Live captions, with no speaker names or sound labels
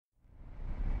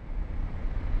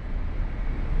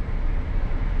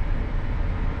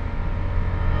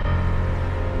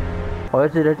A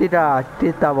ver si le tira aquí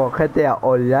estamos GTA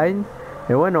Online.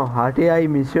 Y bueno, aquí hay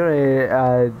misiones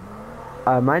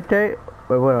a Maite.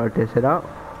 Pues bueno, el será.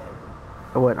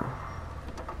 Bueno.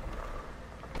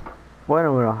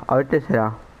 Bueno, a ver qué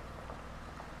será.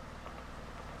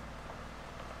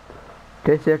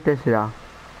 ¿Qué será?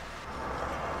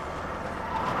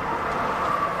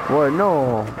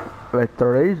 Bueno,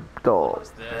 electrolito.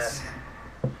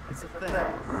 It's a thing.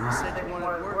 You said you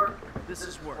wanted work. This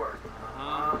is work.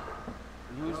 And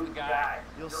who's the guy?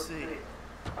 You'll see.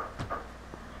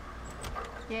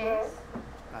 Yes.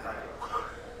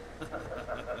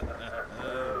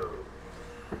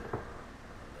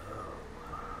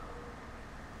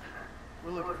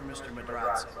 We're looking for Mr.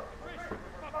 Madrazo.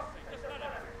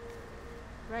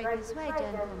 Right this way,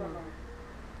 gentlemen.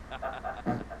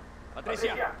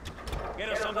 Patricia, get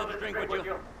us something to drink with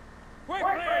you.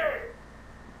 Quickly!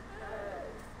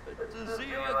 To see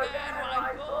you again,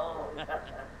 Michael.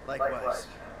 Likewise.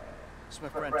 It's my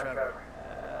friend Trevor.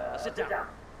 Sit down.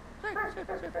 Sit.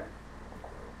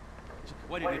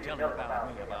 What did you tell him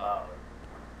about me, about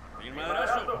being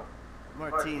Madrazo?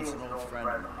 Martine's an old friend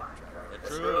of mine, Trevor. The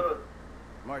truth.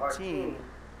 Martine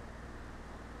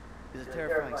is a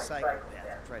terrifying psychopath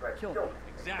who tried to kill me.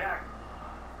 Exactly.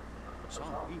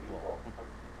 Some people,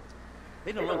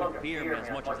 they no longer fear me as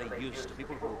much as they used to.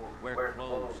 People who wear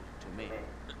clothes to me.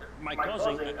 My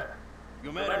cousin,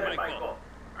 you met him, Michael.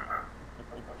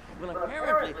 Well,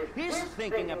 apparently, he's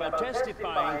thinking about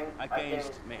testifying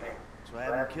against me. So I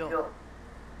have him killed.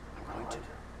 I'm going to.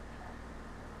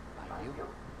 By you.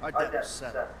 Our debt was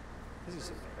settled. This is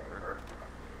a favor.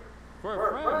 For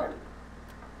a friend.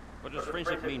 What does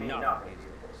friendship mean now these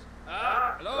days?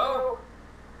 Hello?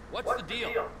 What's the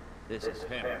deal? This is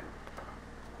him.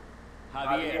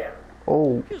 Javier.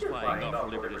 Oh, He's flying off for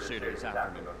Liberty City this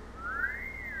afternoon.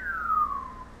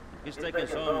 He's taking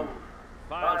some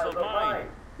files of mine.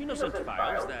 Innocent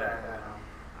files that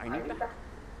I need back.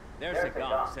 There's a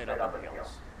gun set up in the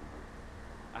hills.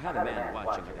 I have a man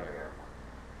watching it there.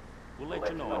 We'll let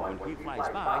you know, and when he flies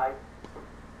by,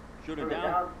 shoot him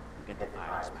down and get the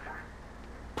files back.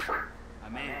 A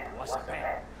man was a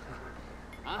bad.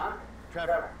 Huh?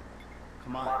 Trevor,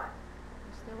 come on.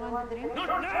 Still want to drink?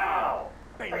 Not now!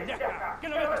 Pendeja! ¿Qué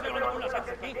no ves que estoy hablando con unas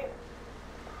gentes aquí?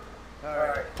 All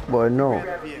right. bueno.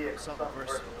 Grab the vehicle, something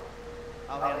versatile.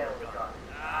 I'll handle the gun.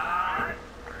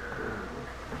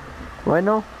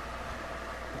 Bueno.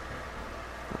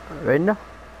 Venga.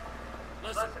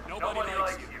 Listen, nobody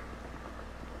likes you.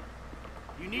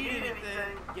 You need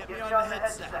anything, get me on the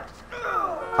headset.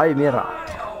 Ay, mierda.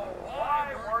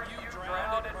 Why were you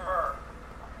drowned at birth?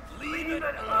 Leave it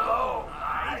alone,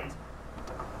 right?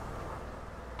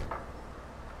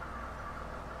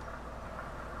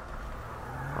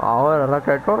 Ahora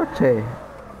arranca el coche.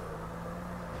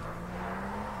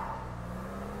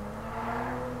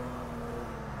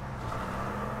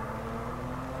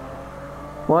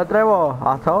 Bueno, Trevo,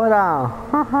 hasta ahora.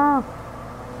 Jaja.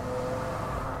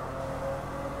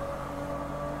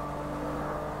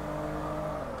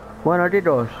 Bueno,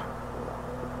 tiros.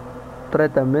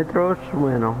 30 metros,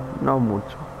 bueno, no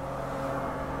mucho.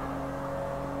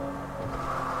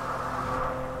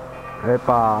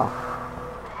 Epa.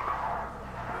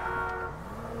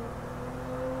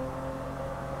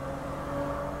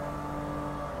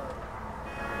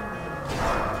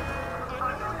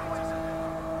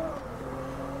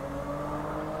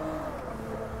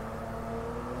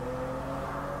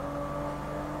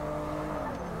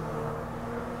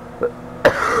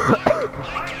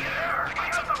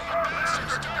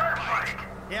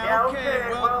 Yeah, okay,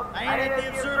 well, I ain't at the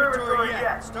observatory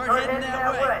yet. Start heading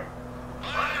that way.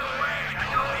 By the way, I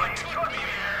know you took me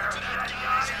here to that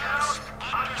guy's house.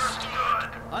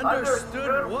 Understood.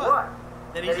 Understood what?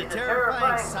 That he's a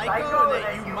terrifying psycho and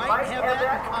that you might have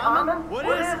that in common? What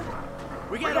is it?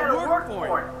 We gotta work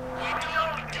for him. We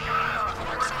don't got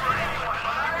what's going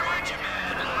on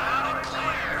regiment loud and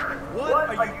clear. What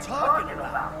are you talking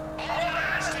about? All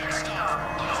that stick stuff.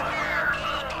 Those weird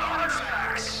little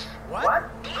artifacts. What?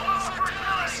 The little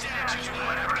fertility statues or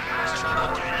whatever guys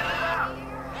trouble getting out.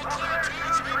 We'll clear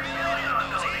 2-3 million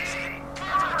of those easy.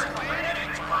 Perfect to pay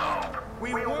anything from home.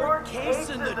 We weren't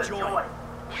casing the joint.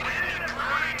 We didn't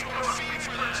agree to a fee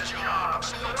for this job,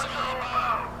 so what's it all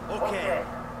about? Okay,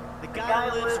 the guy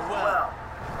lives well.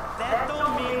 That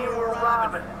don't mean you were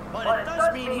robbing him, but it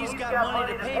does mean he's got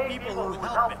money to pay people who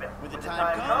help him. When the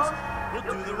time comes,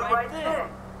 he'll do the right thing.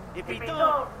 If he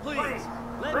don't, please,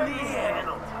 let me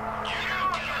handle it. You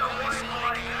don't get a voice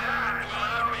like that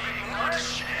without being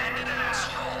much-handed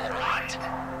asshole, right?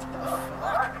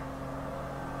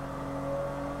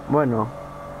 Bueno.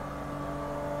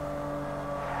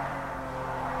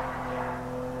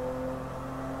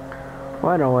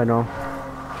 Bueno.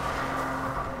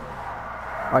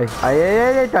 Ahí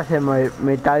está, se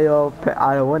me tallo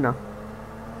a lo bueno.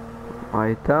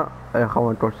 Ahí está,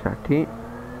 dejamos el coche aquí.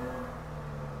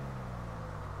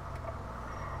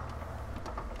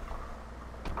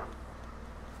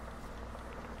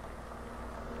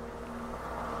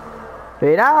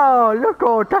 ¡Mirao,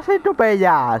 loco! ¡Estás en tu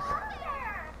pellas!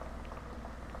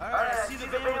 All right, I see the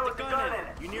van with the gun in it.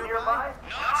 You nearby?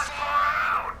 Not far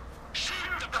out. Shoot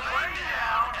the plane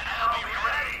down and I'll be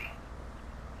ready.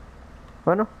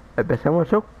 Bueno, empecemos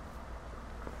eso.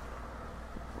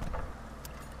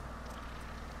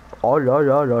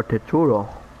 Hola, qué chulo.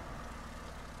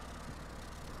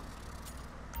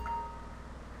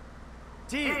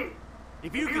 T,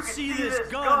 if you could see this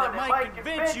gun, it might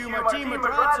convince you Martin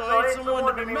Madrazo ain't someone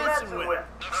to be messing with.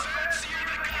 The fancier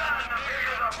the gun, the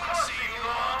bigger the pussy he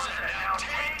wants, and now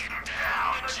take him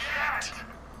down the jet.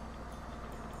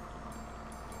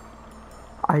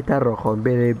 Ahí está rojo, en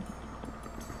vez de...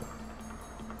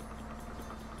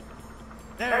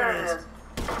 There it is.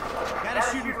 Gotta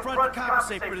shoot in front to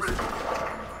compensate for this.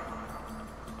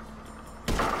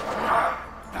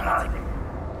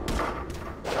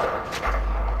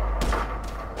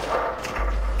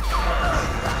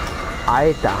 Ahí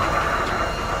está.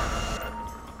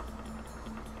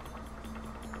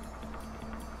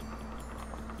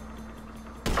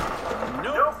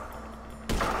 Nope.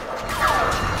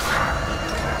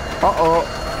 Oh.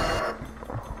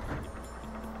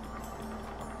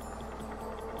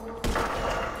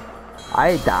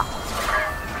 Ahí está.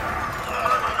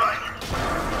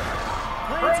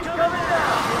 Plane's coming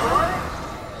down.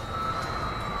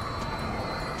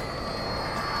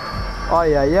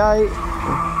 Ay.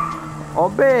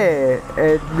 Hombre,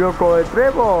 el loco de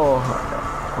Trevo.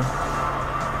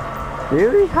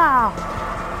 ¡Hija!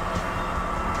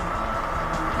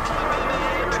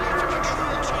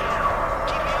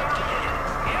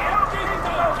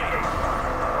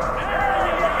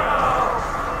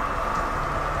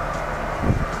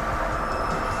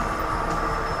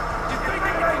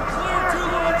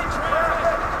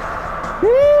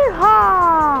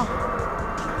 ¡Hija!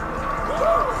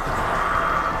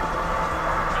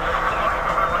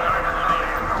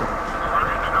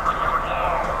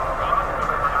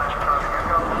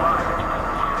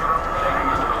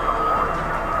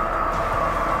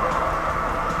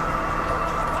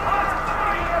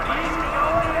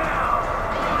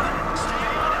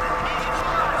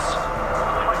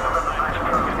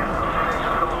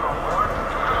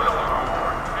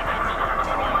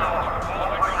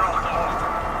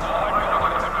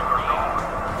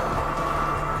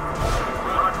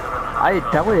 Ahí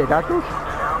estamos de datos.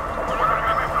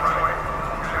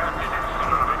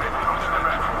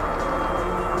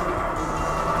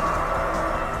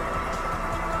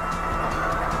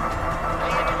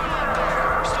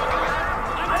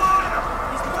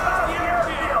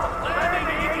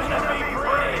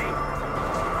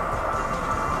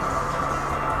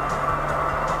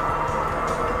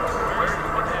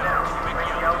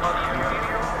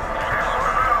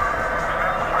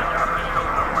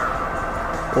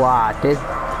 Guau, qué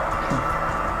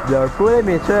locura de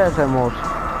misiones hacemos.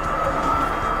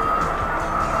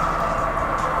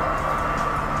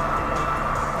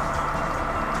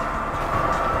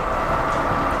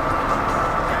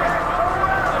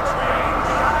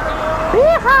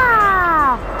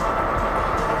 ¡Hija!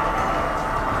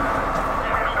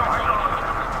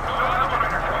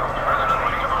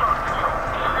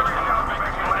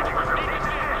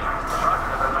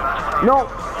 No.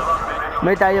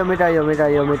 Me cayó.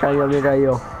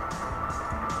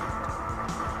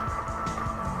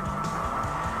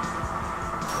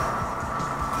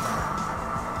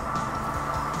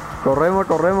 Corremos.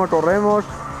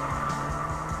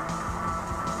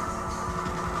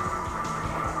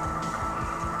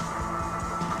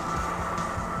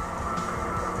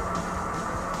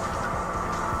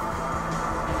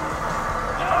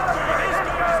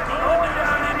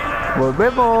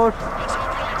 Volvemos.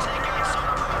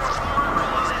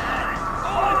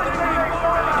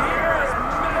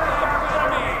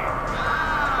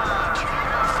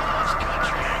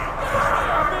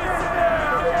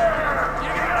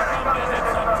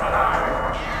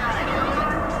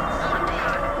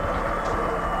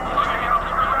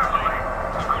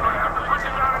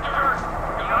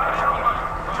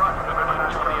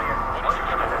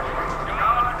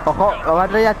 Ojo, va a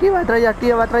traer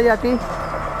aquí.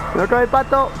 El otro del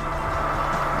pato.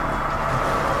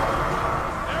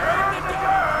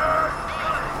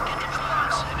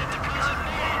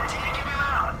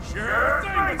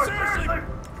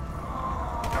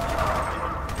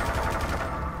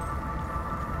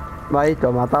 Va,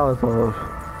 listo, matados todos.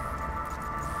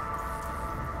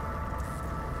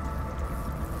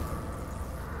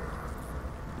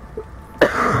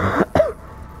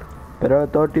 Pero de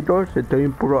todos títulos estoy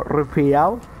un poco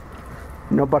resfriado.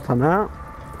 No pasa nada.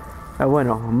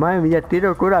 Bueno, madre mía,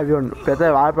 tiro con un avión. Que te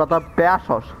va a explotar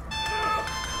pedazos.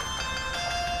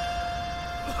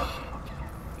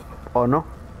 ¿O no?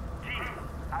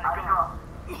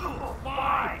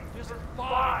 Fine, just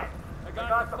fine. I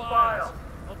got the files.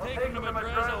 I'll take them to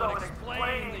Madrazo and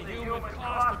explain the human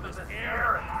cost of this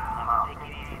error.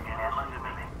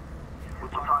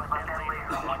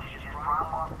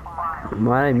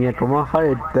 Madre mía, cómo bajar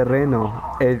el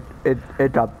terreno. El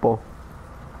campo.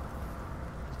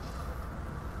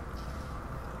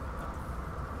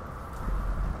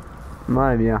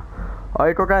 Madre mía.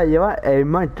 Hoy toca de llevar el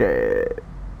mate.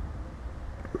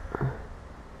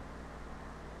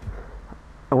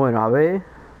 Bueno, a ver.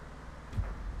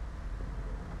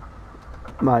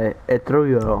 Vale,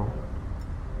 extruyo.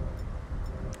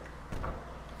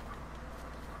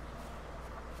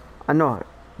 Ah, no,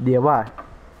 llevar.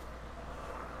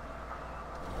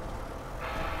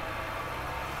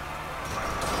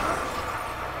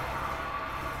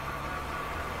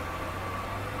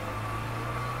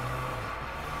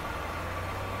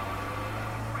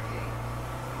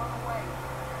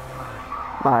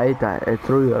 Ahí está,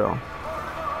 extrúyelo.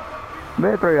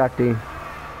 Ve a traer a ti.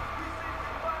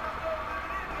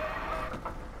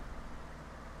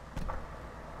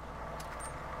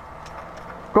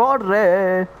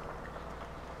 ¡Corre!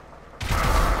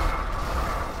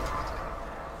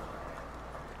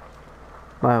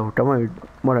 Vale, buscamos el...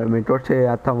 Bueno, el coche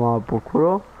ya está más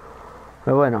oscuro.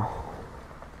 Pero bueno.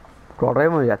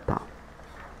 Corremos y ya está.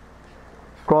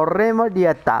 Corremos y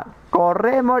ya está.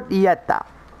 Corremos y ya está.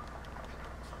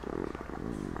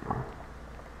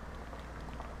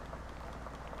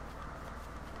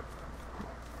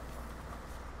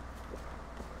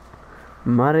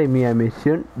 Madre mía,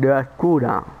 misión de la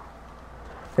oscura.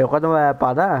 ¿Cuándo me va a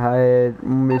parar?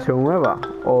 ¿Misión nueva?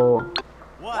 O...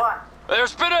 What?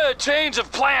 There's been a change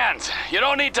of plans. You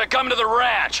don't need to come to the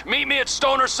ranch. Meet me at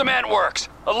Stoner Cement Works,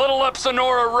 a little up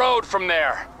Sonora Road from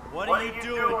there. What are you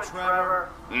doing, Trevor?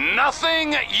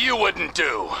 Nothing you wouldn't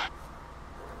do.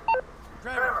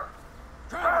 Trevor!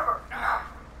 Trevor!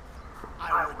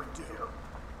 I wouldn't do.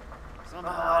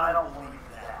 Somehow I don't believe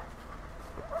that.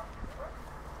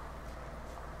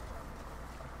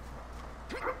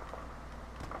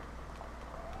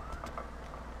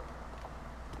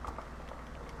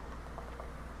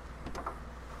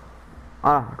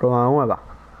 Ah, Roma nueva.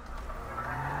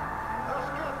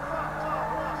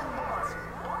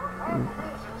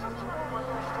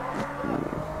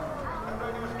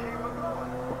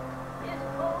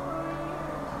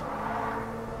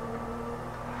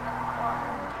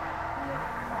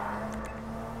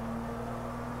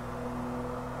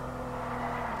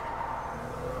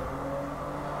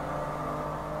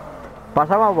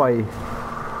 Pasamos por ahí.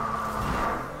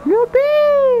 ¡Yupi!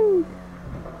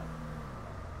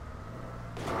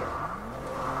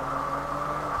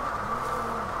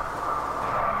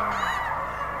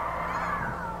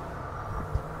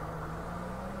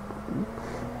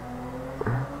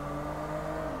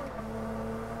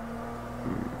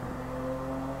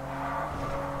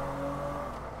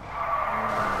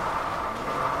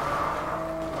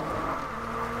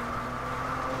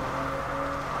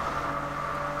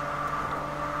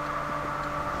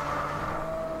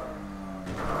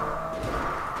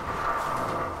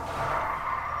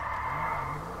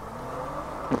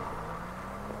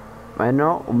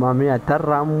 Bueno, madre mía,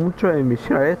 tarda mucho en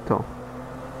misión esto.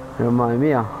 Pero madre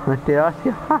mía, este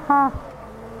gracias.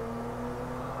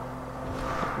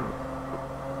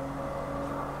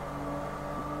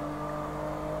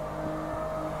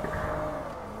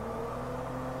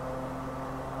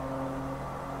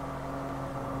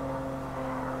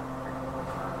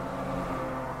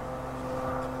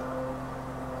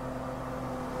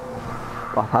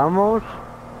 Pasamos.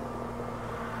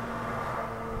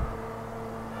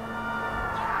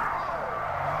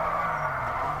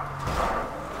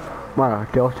 Bueno,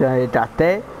 que os detrás.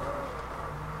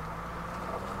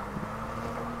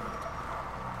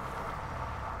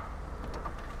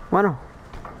 Bueno.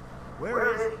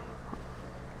 Where is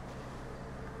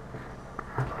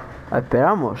he?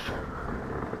 Esperamos.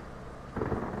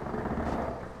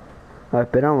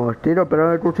 Esperamos. Tiro, pero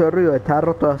no escucho el ruido. Está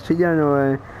roto la silla.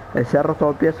 No, se ha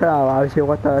roto la pieza. A ver si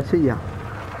aguanta la silla.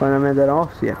 Cuando me de la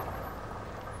hostia.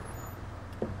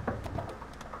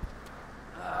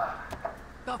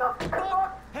 The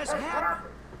fuck has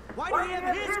happened? Why do you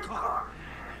have his car?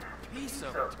 Piece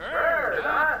of turd,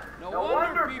 huh? No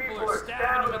wonder people are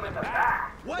stabbing him in the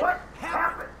back. What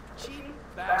happened? Cheap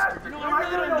bastard. You know, I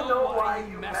really don't know why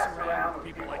you mess around with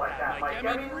people like that, Mike.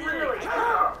 I mean, really.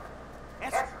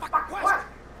 That's a fucking question.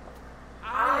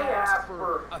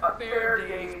 fair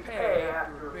day's pay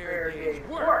after a fair day's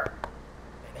work.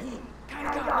 And he kind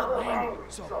of got a little angry.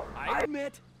 So I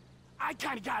admit, I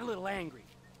kind of got a little angry.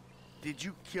 Did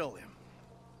you kill him?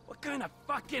 What kind of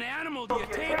fucking animal do you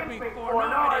take me for? No,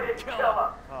 I didn't kill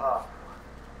him.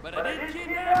 But I did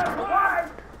kidnap his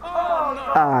wife. Oh,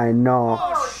 no. I know.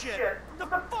 Oh, shit! The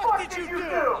fuck did you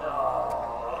do?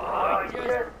 I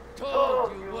just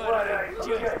told you what I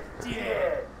just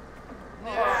did.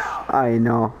 Now, Ay,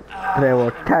 no.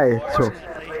 Trevor, ¿qué ha hecho?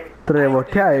 Trevor,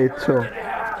 ¿qué ha hecho?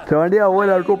 Se me haría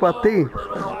buena la culpa a ti. you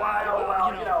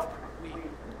know, we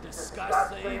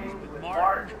discussed things with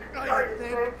Martin. I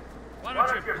think. Why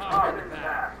don't you pop in the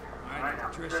back? All right,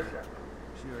 Patricia.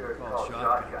 She already called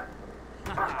shotgun.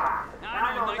 Now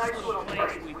I know a nice little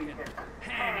place we can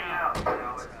hang out.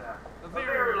 It's a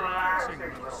very relaxing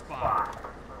little spot.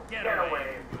 Get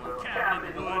away, cabin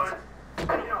in the woods. You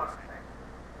know what I'm saying.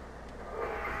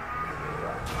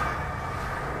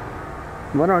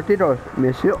 Bueno, tiros,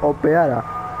 Monsieur Opeara.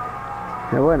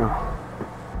 Bueno.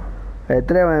 El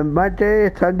Trevor en Marte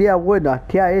está en día buenas.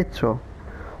 ¿Qué ha hecho?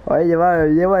 Hoy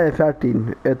lleva de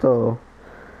farting. Es todo.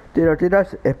 Tiros,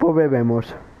 después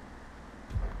bebemos.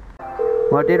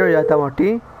 Bueno, tiros, ya estamos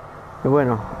aquí. Y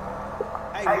bueno.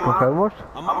 Nos vemos.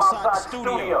 I'm outside the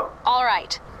studio. All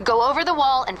right, go over the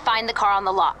wall and find the car on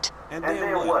the lot. And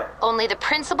then what? Only the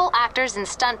principal actors and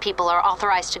stunt people are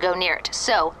authorized to go near it.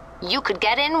 So, you could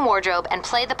get in wardrobe and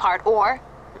play the part or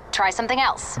try something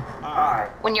else. Alright.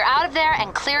 When you're out of there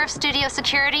and clear of studio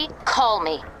security, call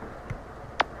me.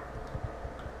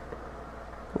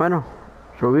 Bueno,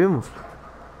 subimos.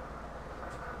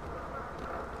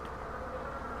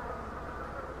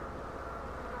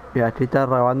 Y aquí está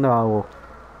grabando algo.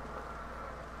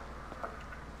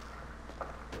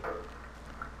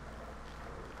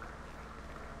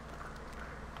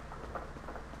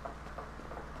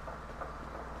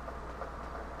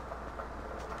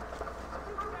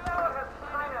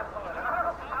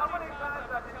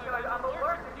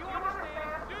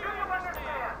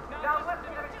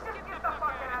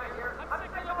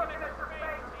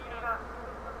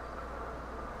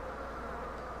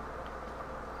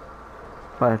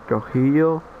 Para el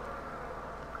Trujillo.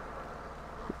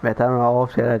 Me está una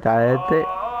voz de talente.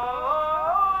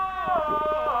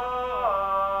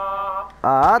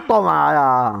 ¡Ah,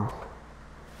 toma!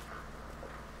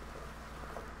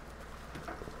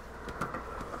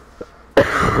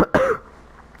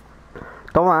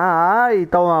 Toma, ay,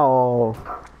 toma. Oh.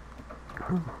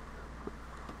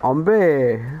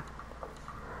 Hombre.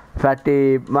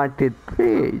 Fatty Martin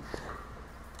Fish.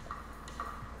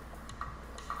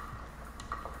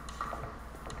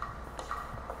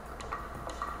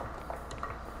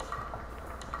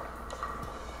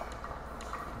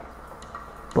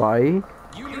 Why?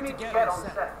 You need to get on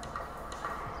set.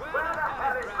 Well, that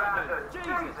has Brandon.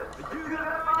 Jesus, you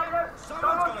gonna find it?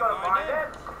 Someone's gonna find it.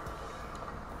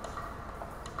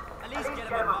 At least get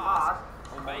him a mask,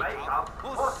 or makeup,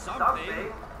 or something.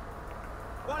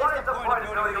 What is the point of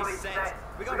doing all these sets?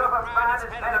 We got Brandon's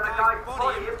head and the guy's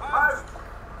body in post.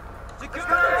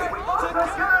 Security!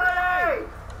 Security!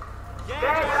 Get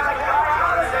that guy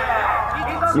out of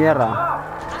there! Mierda.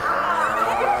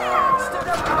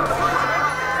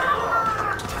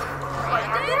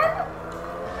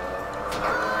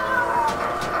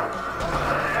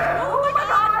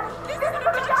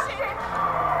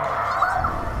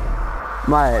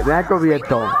 Vale, me ha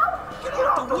cubierto. Get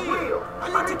off the wheel! I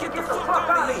need to get the fuck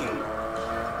out of here!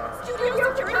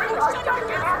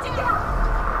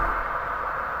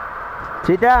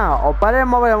 Chica, o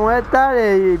paremos de molestar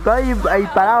y ahí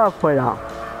parado afuera.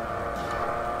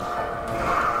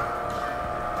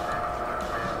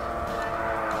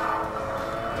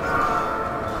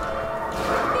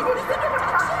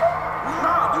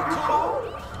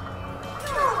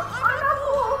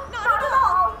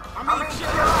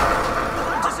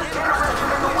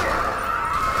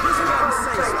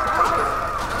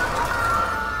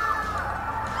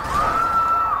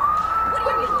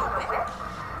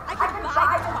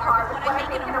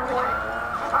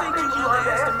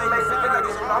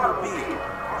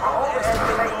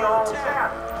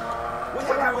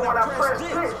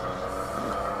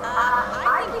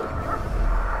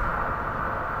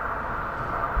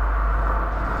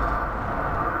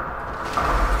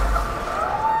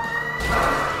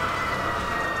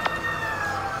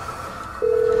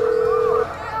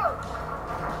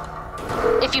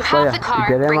 If you have the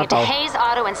car, bring it to Hayes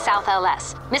Auto in South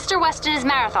LS. Mr. Weston is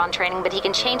marathon training, but he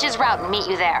can change his route and meet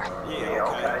you there. Yeah,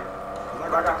 okay. But I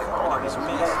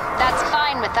That's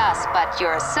fine with us, but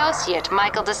your associate,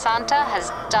 Michael DeSanta, has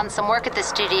done some work at the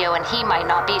studio and he might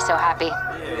not be so happy.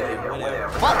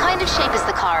 What kind of shape is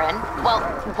the car in? Well,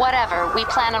 whatever. We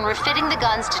plan on refitting the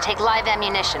guns to take live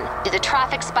ammunition. Do the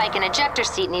traffic spike and ejector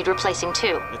seat need replacing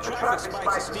too? The traffic spikes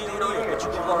are still here, but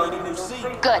you're gonna need a new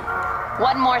seat. Good.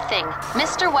 One more thing.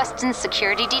 Mr. Weston's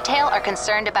security detail are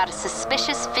concerned about a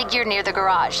suspicious figure near the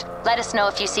garage. Let us know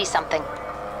if you see something.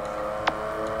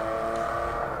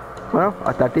 Bueno,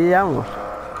 hasta aquí llegamos.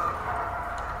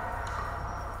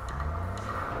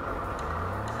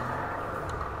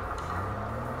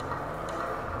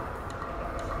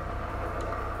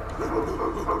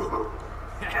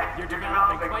 You're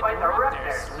developing quite the rep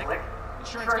there, Slick.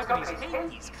 Insurance companies hate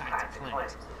these kinds of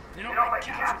claims. They don't like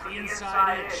cats with the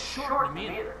inside edge short them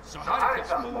either. So how do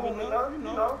you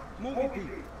go? Movie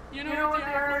people. You know what the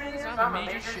irony is? I'm a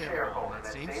major shareholder in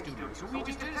that same studio, so we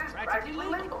just did it practically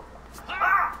legal.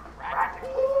 Ah! Practically.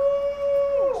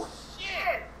 Ooh,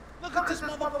 shit! Look at this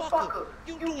motherfucker.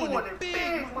 You doing it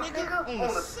big, my nigga,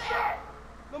 on the set.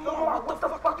 Lamar, what the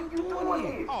fuck are you doing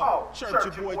here? Oh,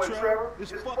 church your boy Trevor.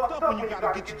 It's fucked up when you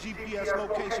gotta get your GPS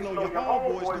location on your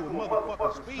homeboys through a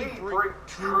motherfucking speed freak.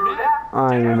 True that.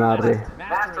 Ay, mi madre.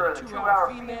 Master of the 2-hour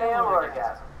female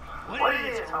orgasm. What it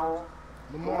is, home?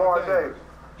 Lamar Davis.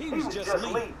 He was just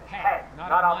leaving. Hey,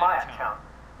 not on my account.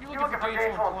 You looking for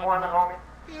gainful employment, homie?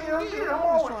 Yeah, I'm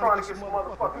always trying to get some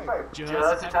motherfucking paper.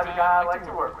 Just the type of guy I like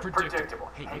to work with. Predictable.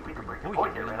 Hey, we could bring your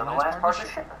boy here in on the last part of the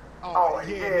shipment. Oh,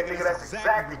 yeah, nigga, that's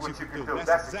exactly what you can do.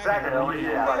 That's exactly what you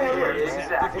can do.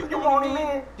 Exactly. If you want him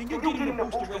in, Then you you get get him him to to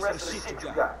boost the rest of the shit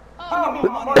you got. Oh, Give me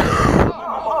my money. no,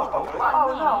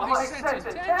 I sense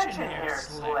attention here,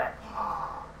 Slick.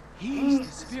 He's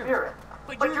the spirit.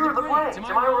 But you're the brains, am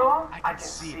I wrong? I can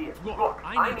see it. Look,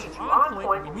 I need you on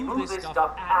point when we move this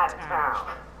stuff out of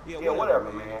town. Yeah,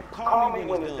 whatever, man. Call me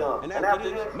when it's done. And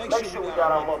after this, make sure we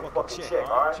got our motherfucking check,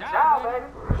 alright? Ciao, baby.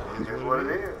 It's just what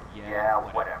it is. Yeah,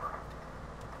 whatever.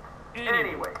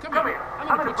 Anyway, come here. I'm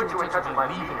gonna put you in touch with my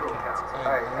legal counsel.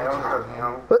 Hey, don't trust me,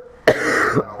 homie.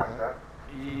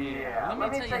 Yeah,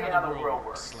 let me tell you how the world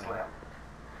works, Slim.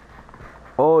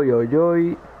 Oy, oy,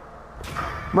 oy.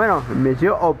 Bueno,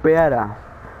 misión opeara.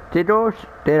 Títulos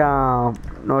era,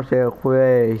 no sé,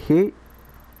 fue G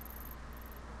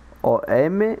o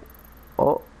M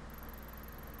o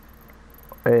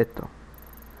esto.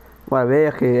 Bueno,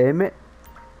 ve que M.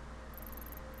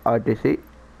 A ver si sí.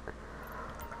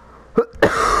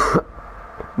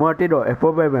 Bueno, tiro,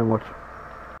 después vemos.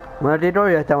 Bueno, tiro,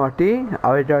 ya estamos aquí.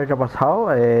 A ver qué ha pasado.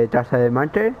 Tasa de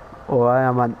manche. O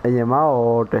haya llamado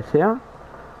o lo que sea.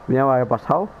 Mira lo que ha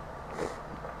pasado.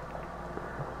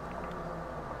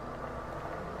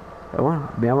 Pero bueno,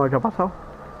 veamos qué ha pasado.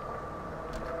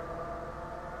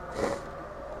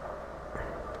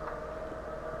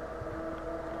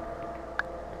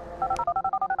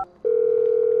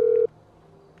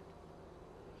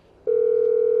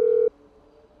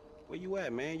 Where you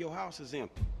at, man? Your house is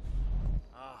empty.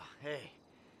 Oh, hey.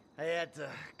 I had to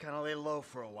kind of lay low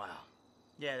for a while.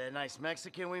 Yeah, that nice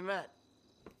Mexican we met.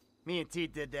 Me and T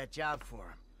did that job for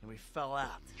him, and we fell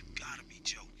out. You gotta be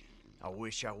joking. I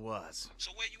wish I was.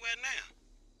 So where you at now?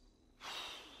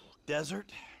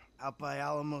 Desert, out by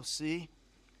Alamo Sea.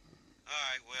 All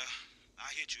right, well,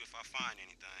 I'll hit you if I find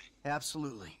anything.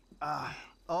 Absolutely.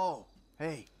 Oh,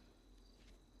 hey.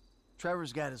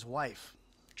 Trevor's got his wife.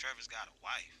 Trevor's got a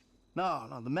wife. No,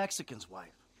 the Mexican's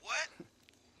wife. What?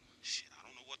 Shit, I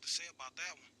don't know what to say about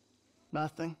that one.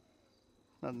 Nothing.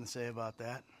 Nothing to say about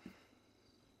that.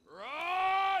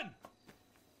 Run!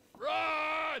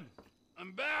 Run!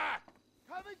 I'm back!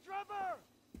 Coming, Trevor!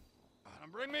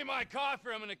 Bring me my coffee.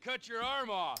 I'm gonna cut your arm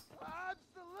off.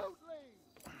 Absolutely!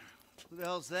 Who the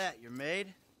hell's that? Your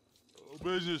maid?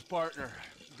 Business partner.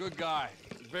 Good guy.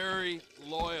 Very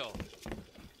loyal.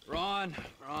 Ron,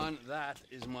 that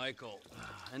is Michael.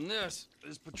 And this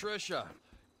is Patricia.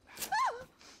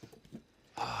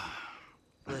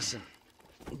 Listen,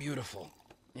 beautiful.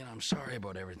 You know, I'm sorry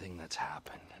about everything that's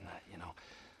happened. And, I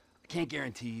can't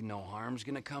guarantee no harm's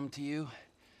gonna come to you.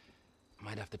 I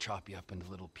might have to chop you up into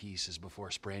little pieces before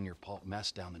spraying your pulp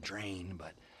mess down the drain,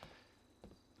 but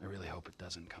I really hope it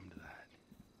doesn't come to that.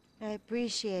 I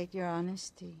appreciate your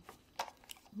honesty.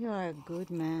 You are a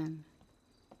good man.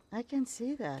 I can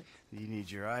see that. You need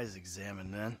your eyes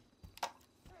examined then.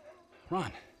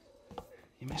 Ron,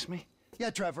 you miss me? Yeah,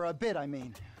 Trevor, a bit, I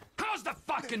mean. How's the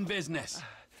fucking business?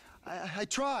 I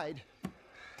tried.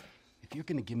 If you're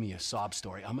gonna give me a sob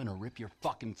story, I'm gonna rip your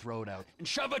fucking throat out and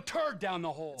shove a turd down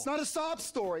the hole. It's not a sob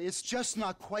story. It's just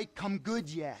not quite come good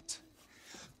yet.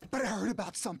 But I heard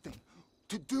about something.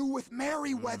 to do with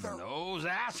Merryweather. Those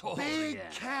assholes Big again.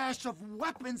 cache of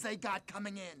weapons they got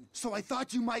coming in. So I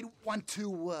thought you might want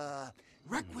to,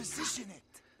 requisition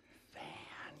it.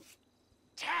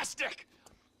 Fantastic!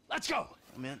 Let's go!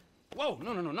 Man. Whoa,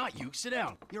 no, not you. Sit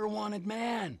down. You're a wanted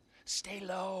man. Stay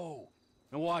low.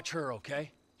 Now watch her,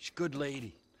 okay? She's a good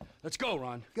lady. Let's go,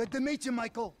 Ron. Good to meet you,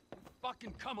 Michael.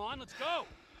 Fucking come on, let's go!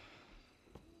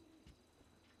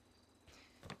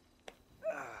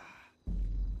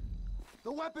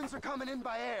 The weapons are coming in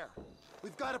by air.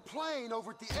 We've got a plane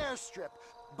over at the airstrip,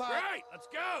 but... Great, let's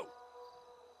go!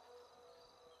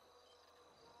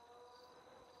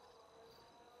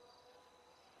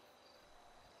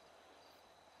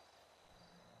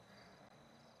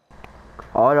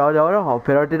 Ahora,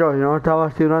 espera, tiro, si no estaba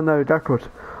accionando el Taskforce.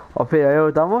 Espera, ahí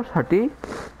estamos, a ti.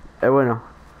 Bueno.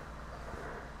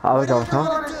 A ver qué pasa.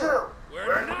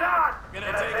 We're not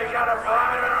gonna take out a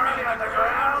private army on the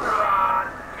ground, Ron.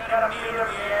 We got a need in the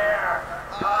air.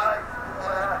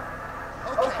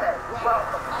 Okay, well,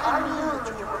 I knew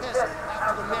that you were pissed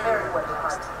after the Merryweather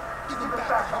heist. Give him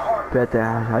back the heart. Espérate,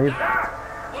 ahí.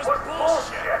 Was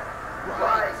bullshit.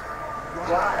 Right.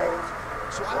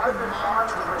 So I've been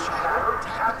monitoring chatter,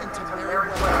 tapping into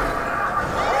Merryweather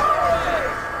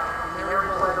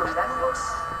networks.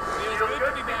 Feels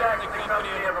good to be back in the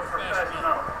company of a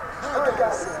professional. I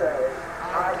gotta say,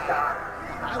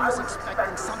 I was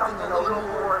expecting something a little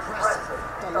more impressive.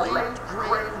 The late,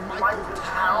 great Michael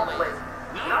Townley.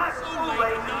 Not so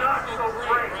late, not so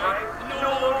great, right?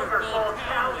 No longer called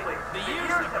Townley. The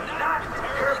years have not been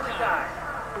terribly kind.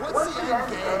 What's the end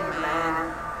game,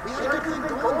 man? We had a good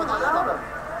thing going without him.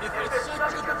 If it's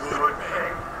such a good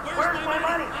thing, where's my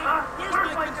money, huh?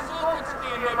 Where's my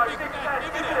consultancy and my big fat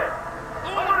dividend?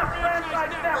 I want a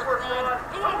franchise network, Ron.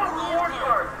 I want reward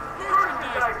cards,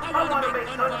 merchandise. I want to make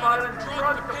gun violence and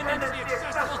drug dependency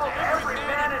accessible to every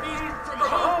man and beast, from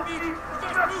home beast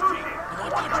to Vespucci. I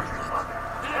want country clubs,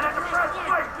 and a depressed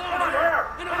wife, blonde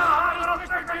hair, and a hot little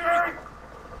secretary.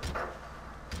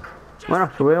 Bueno,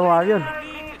 subimos al avión.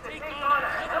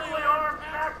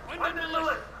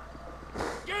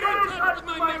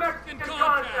 My Mexican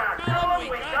contact. Tell him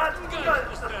we got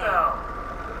guns to sell.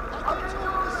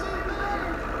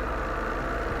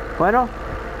 Bueno,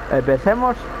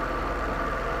 empecemos.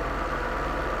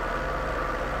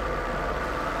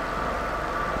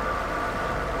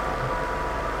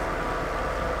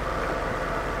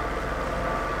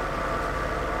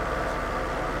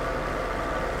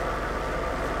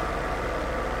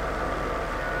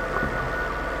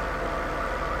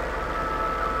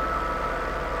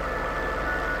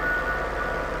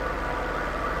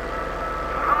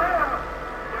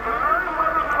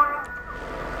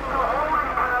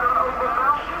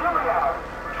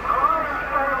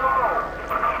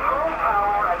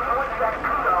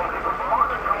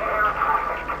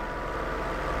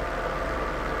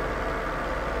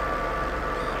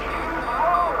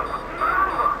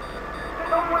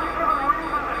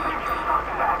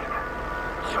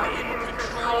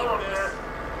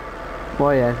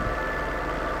 Muy bien.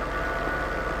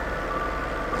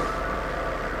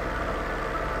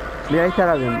 Mira, ahí está el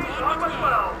avión.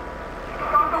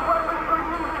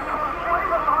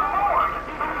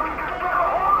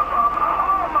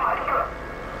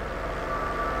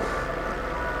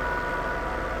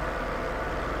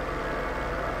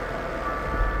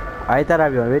 Ahí está el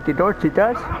avión, 22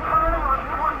 chicas.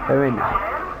 Venga.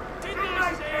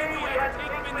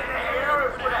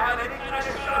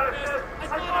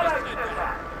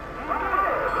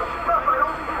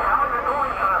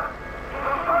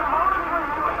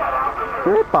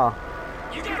 Epa.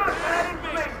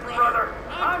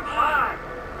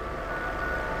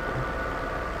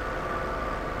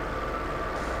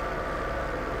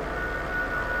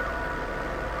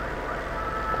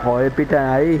 Joder, pitan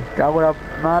ahí, cago en la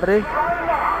madre.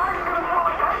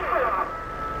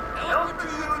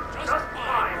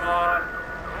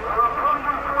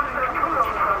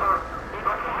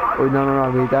 Uy,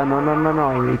 no, militar, no,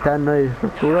 militar no hay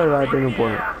estructura, el bate no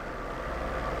puede.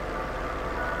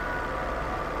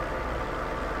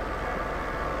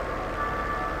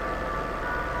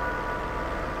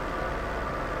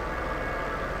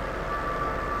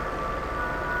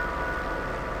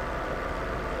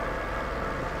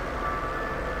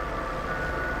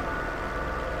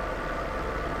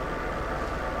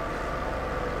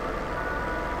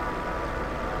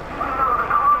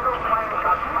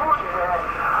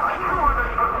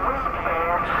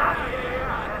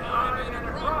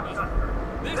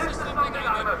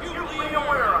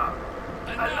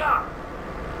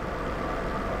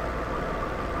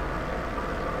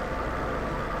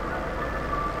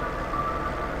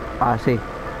 Así.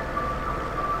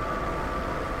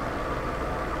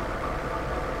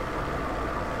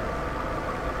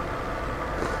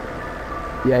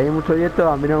 Y hay mucho viento,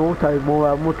 a mí no me gusta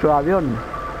mover mucho avión.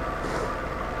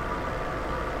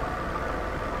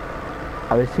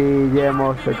 A ver si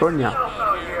llevemos coña.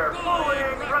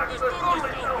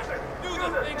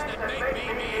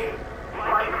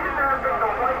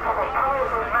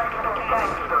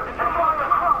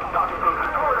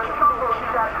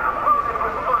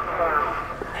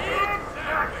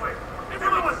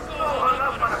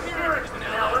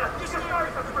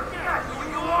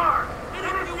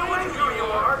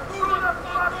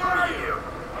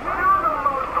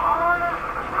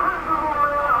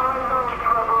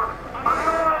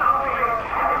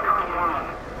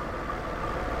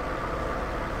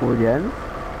 Muy bien.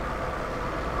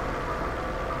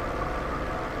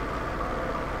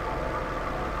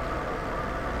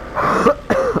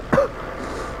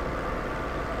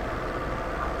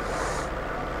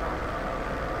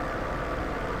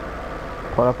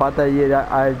 Por la falta de ir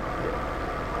a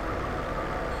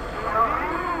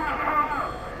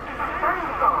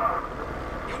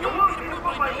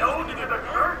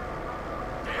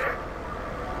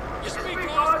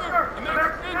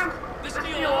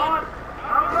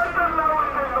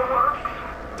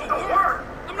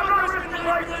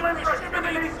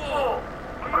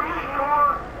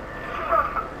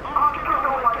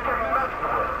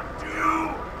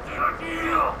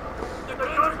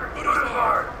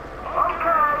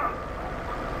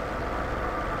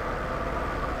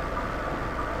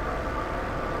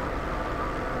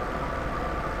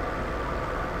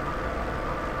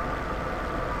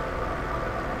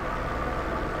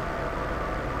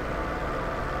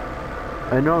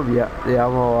bueno,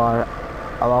 digamos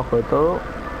abajo de todo.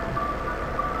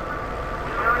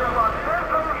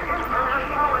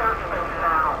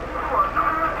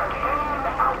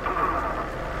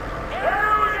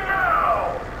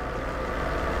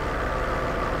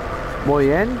 Muy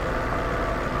bien.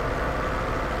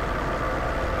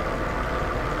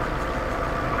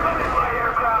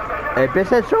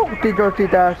 Empieza el show,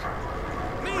 chicositas.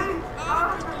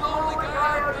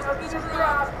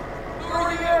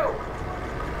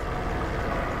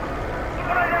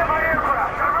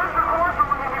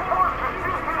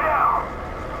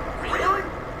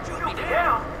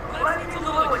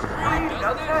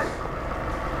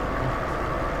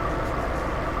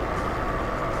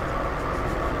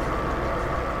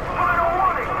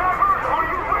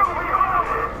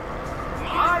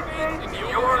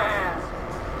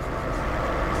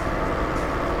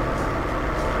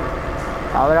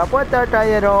 Abre la puerta,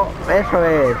 caballero. Eso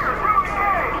es.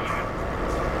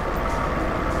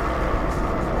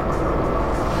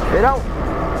 Cuidado.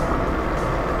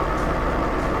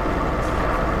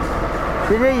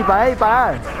 Sí, sí,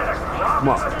 para.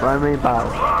 Bueno, no me he parado.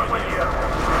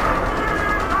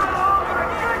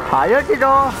 Adiós,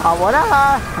 chicos. A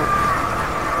volar.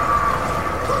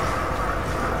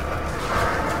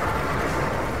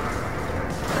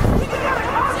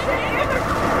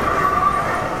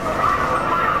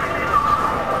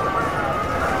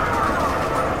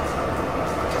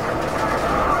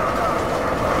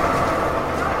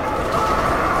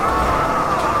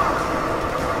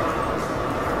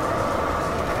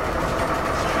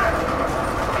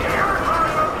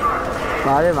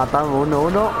 Vale, matamos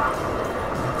uno.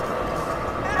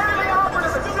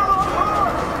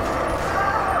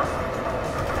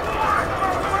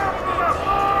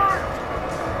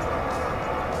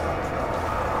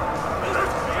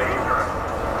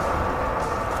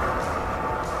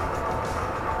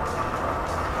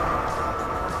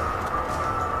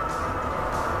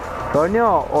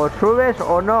 Coño, o subes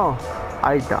o no.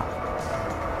 Ahí está.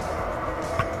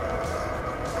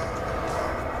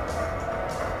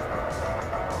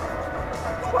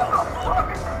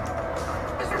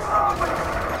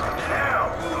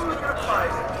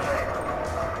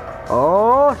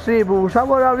 Oh, sí,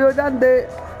 usamos el avión grande.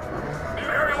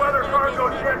 Merryweather Cargo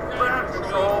Jet Ground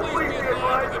Control, please be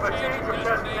advised of a change of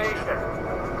destination.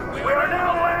 We are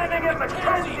now landing at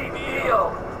Mackenzie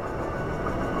Field.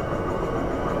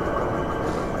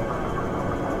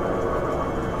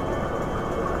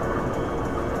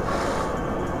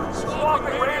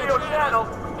 Swapping radio channels.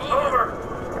 Over.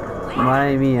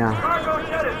 Madre mía. Cargo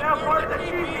Jet is now part of the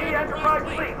GP Enterprise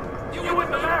fleet. You with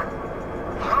the map?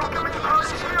 Welcome to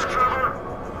Percy here, Trevor.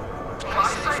 Fly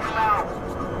safe now.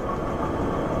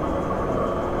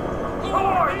 Who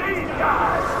are these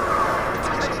guys?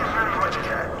 This is Merryweather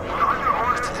Jet. We're under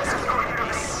orders to escort you to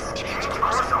base. Change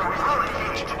course or we will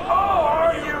engage. Oh,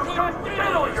 are you?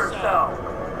 Consider yourself.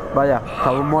 Vaya,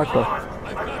 estamos muertos.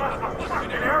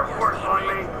 An Air Force on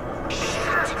me.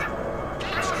 Shit.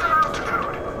 Get to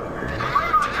altitude.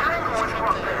 Radar tango is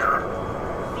up there.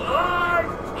 Fly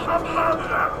above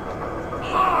them.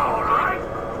 All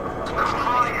right.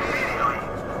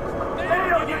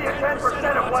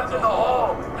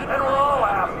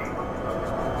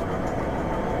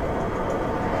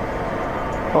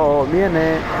 Oh,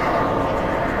 viene.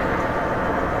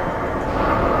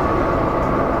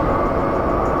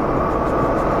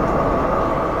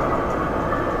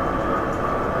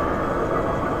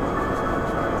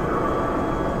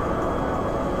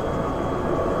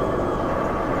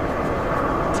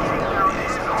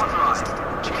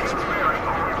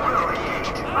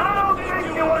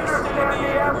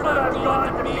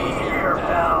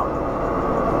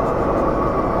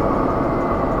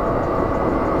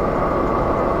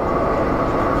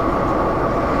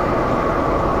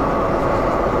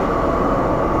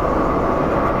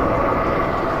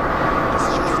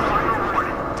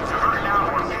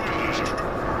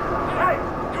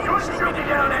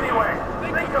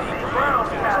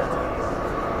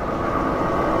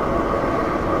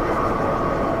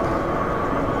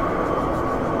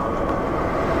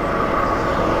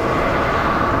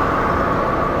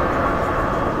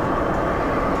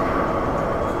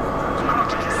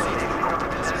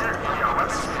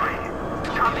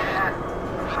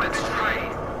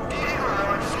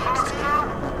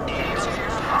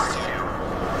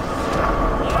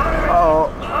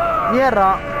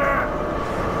 Mierda.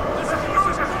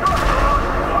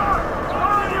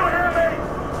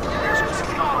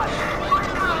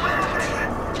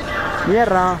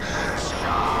 Mierda.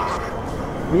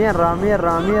 Mierda,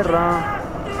 mierda, mierda.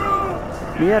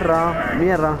 Mierda,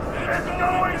 mierda.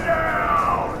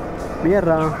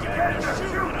 Mierda.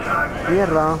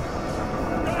 Mierda.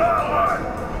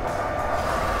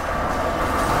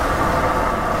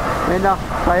 Venga,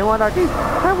 salimos de aquí.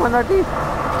 Salimos de aquí.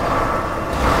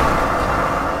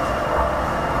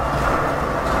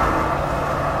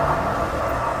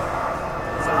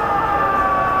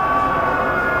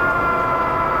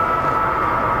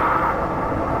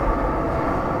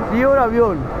 Dios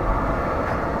avión.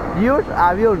 Dios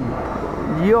avión.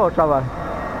 Dios chaval.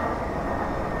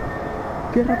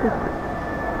 ¿Qué rápido?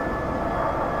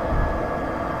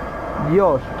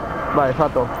 Dios. Vale,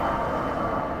 exacto.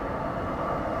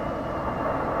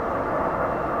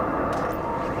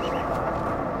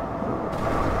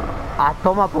 A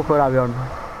toma poco el avión.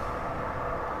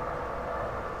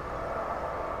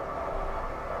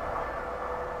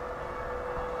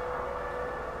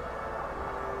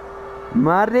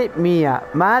 Madre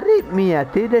mía,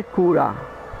 tienes cura.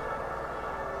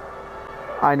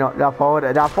 Ay no, la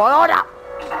favora, la favora.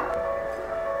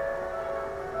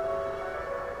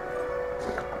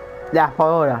 La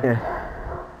favora.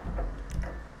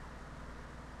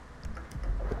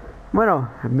 Bueno,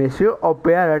 monsieur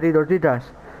opéra la tirotitas.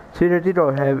 Si le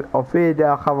tiro, au fait,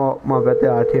 dejamos más vete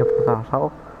a tiempo,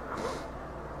 ¿sabes?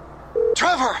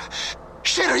 Trevor!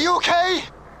 Shit, are you okay?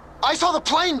 I saw the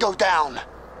plane go down.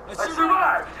 I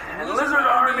survived, and Lizard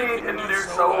Army didn't do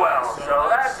so well, so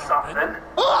that's something.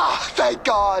 Ah, thank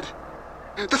God.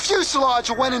 The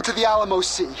fuselage went into the Alamo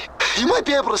Sea. You might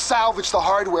be able to salvage the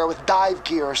hardware with dive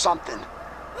gear or something.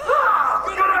 Ah,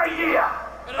 good idea.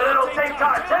 But it'll take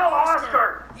time. Tell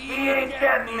Oscar he ain't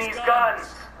getting these guns.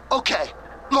 Okay,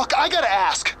 look, I gotta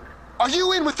ask. Are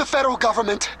you in with the federal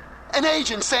government? An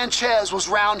agent, Sanchez, was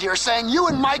round here saying you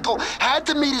and Michael had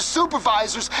to meet his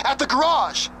supervisors at the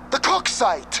garage, the Cook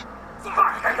site. Fuck,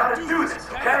 I gotta do this,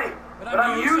 okay? But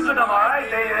I'm using them,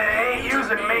 alright? They ain't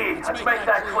using me. Let's make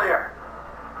that clear.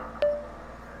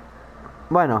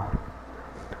 Bueno,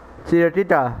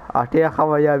 chirotita, aquí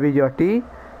dejamos ya el vídeo aquí.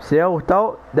 Si os ha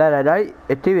gustado, dale a like,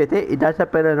 suscríbete y dale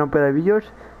a no perder vídeos.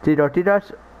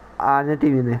 Chirotitas, a Neti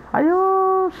viene. Adiós.